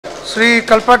Sri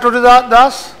Kalpataru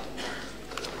Das.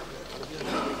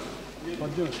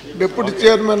 Deputy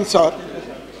Chairman, sir,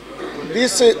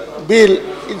 this bill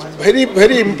is very,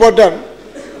 very important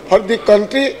for the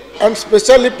country and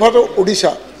especially for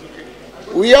Odisha.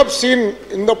 We have seen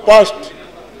in the past,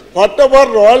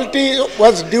 whatever royalty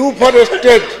was due for a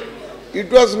state,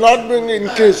 it was not being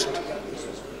increased.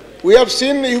 We have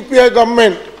seen UPI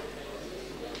government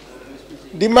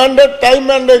demanded time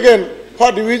and again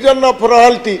for revision of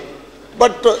royalty,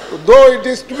 but though it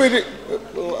is to be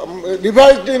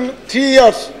revised in 3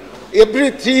 years,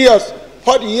 every 3 years,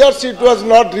 for years it was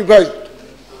not revised.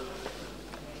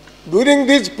 During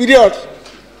these periods,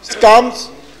 scams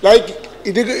like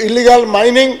illegal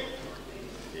mining,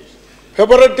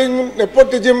 favoriting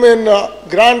nepotism in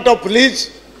grant of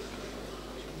lease,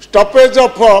 stoppage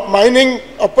of mining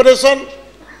operation,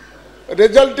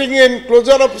 resulting in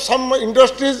closure of some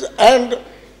industries and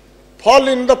fall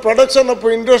in the production of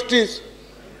industries,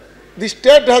 the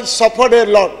state has suffered a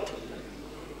lot.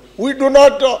 We do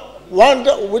not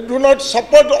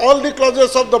support all the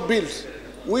clauses of the bills.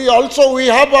 We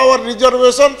have our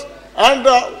reservations, and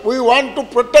we want to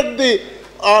protect the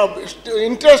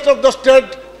interest of the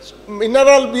state,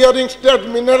 mineral bearing state,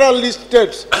 mineral lease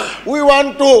states. We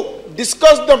want to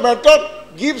discuss the matter,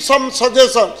 give some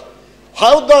suggestions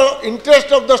how the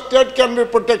interest of the state can be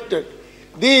protected.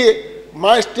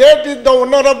 My state is the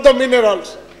owner of the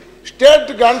minerals.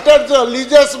 State granted the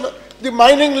leases, the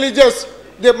mining leases,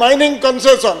 the mining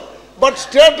concession, but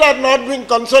state are not being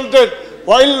consulted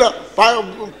while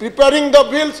preparing the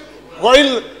bills,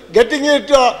 while getting it,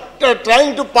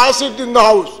 trying to pass it in the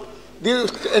house. The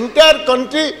entire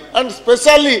country, and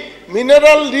especially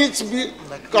mineral-rich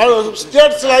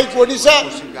states like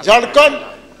Odisha, Jharkhand,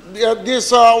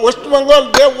 this West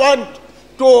Bengal, they want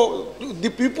to, the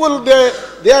people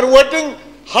they are voting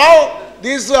how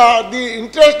this the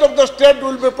interest of the state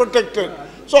will be protected.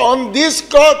 So on this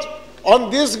cause,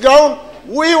 on this ground,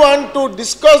 we want to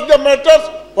discuss the matters.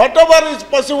 Whatever is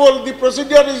possible, the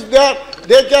procedure is there.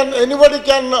 Anybody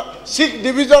can seek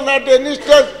division at any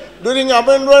stage during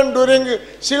amendment, during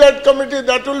select committee,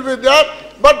 that will be there.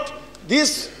 But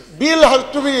this bill has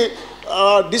to be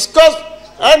discussed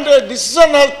and a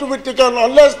decision has to be taken.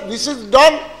 Unless this is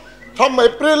done from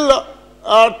April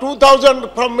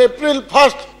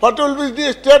 1st, what will be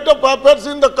the state of affairs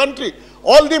in the country?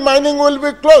 All the mining will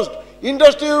be closed,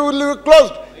 industry will be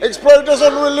closed,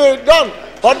 exploitation will be done.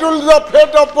 What will be the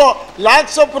fate of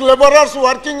lakhs of laborers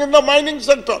working in the mining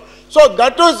sector? So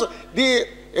that is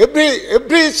every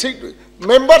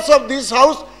members of this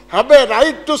house have a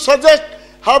right to suggest,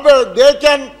 they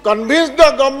can convince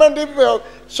the government effect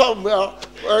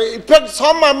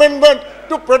some amendment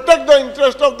to protect the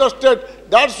interest of the state.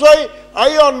 That's why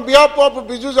I, on behalf of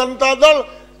Biju Janata Dal,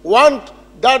 want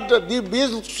that the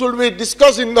bill should be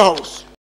discussed in the house.